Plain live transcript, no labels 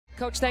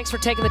Coach, thanks for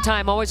taking the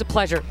time. Always a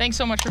pleasure. Thanks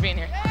so much for being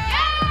here.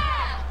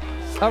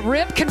 A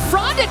rip. Can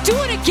Fronda do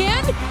it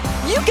again?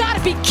 You got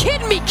to be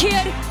kidding me,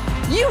 kid.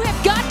 You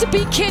have got to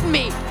be kidding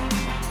me.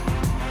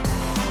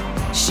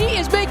 She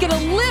is making a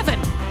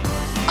living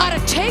out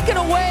of taking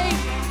away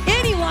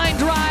any line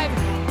drive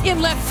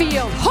in left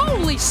field.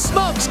 Holy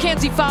smokes,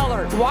 Kenzie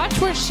Fowler. Watch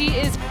where she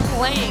is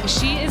playing.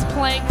 She is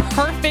playing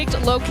perfect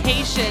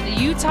location.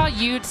 Utah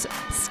Utes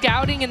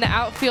scouting in the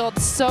outfield,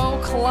 so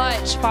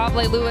clutch.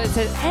 Fable Lewis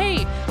says,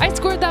 hey, I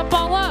scored that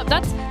ball up.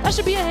 That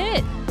should be a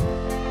hit.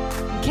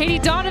 Katie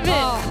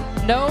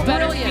Donovan, no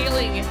better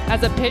feeling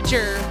as a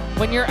pitcher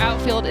when your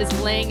outfield is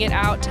laying it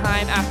out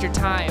time after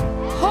time.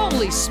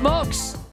 Holy smokes.